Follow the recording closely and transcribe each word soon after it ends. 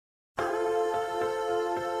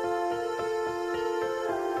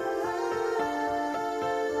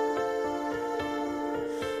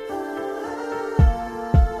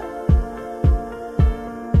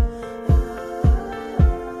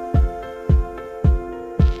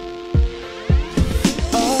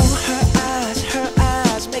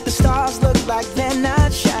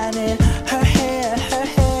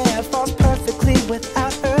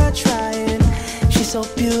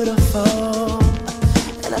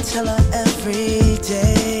tell her every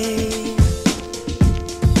day.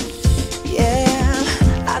 Yeah,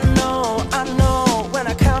 I know, when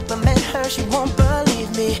I compliment her, she won't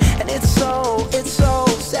believe me. And it's so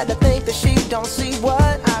sad to think that she don't see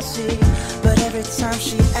what I see. But every time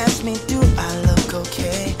she asks me, do I look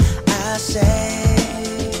okay, I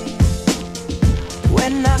say,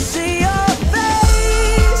 when I see your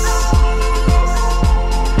face,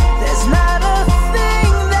 there's not a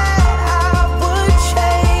thing that I would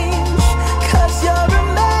change, 'cause you're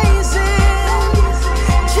amazing,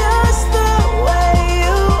 just the way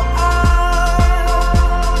you are.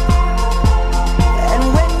 And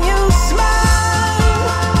when you smile,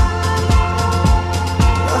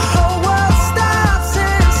 the whole world stops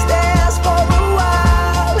and stares for a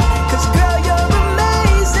while, 'cause girl, you're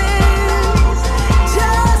amazing,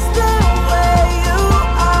 just the way you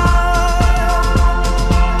are.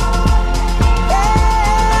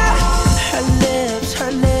 Yeah. Her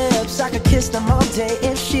lips, I could kiss them all day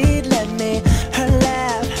if she'd let me. Her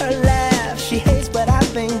laugh, she hates but I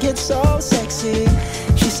think it's so sexy.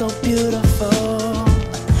 She's so beautiful,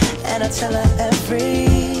 and I tell her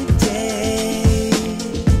every day.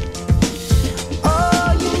 Oh,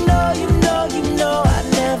 you know, I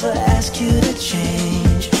never ask you to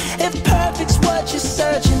change. If perfect's what you're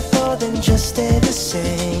searching for, then just stay the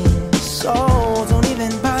same. So don't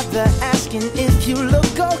even bother asking if you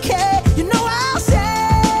look okay. You know I'll say,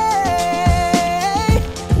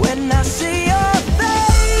 when I see your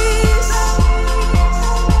face,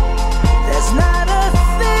 there's not a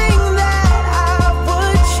thing that I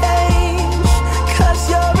would change, 'cause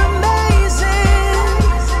you're amazing,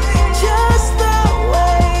 just the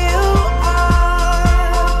way you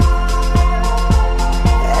are.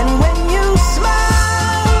 And when you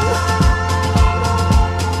smile,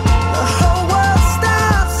 the whole world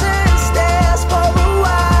stops and stares for a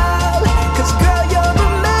while, 'cause girl, you're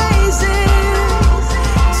amazing,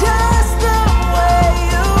 just the way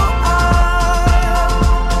you are.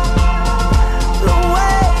 The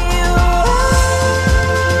way you are,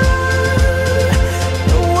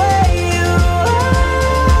 the way you are.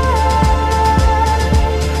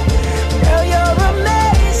 Girl, you're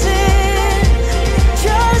amazing,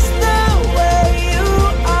 just the way you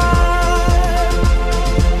are.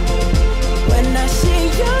 When I see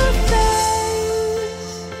your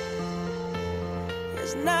face,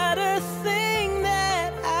 there's not a thing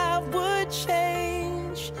that I would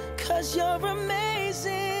change, 'cause you're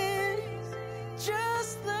amazing,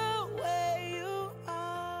 just the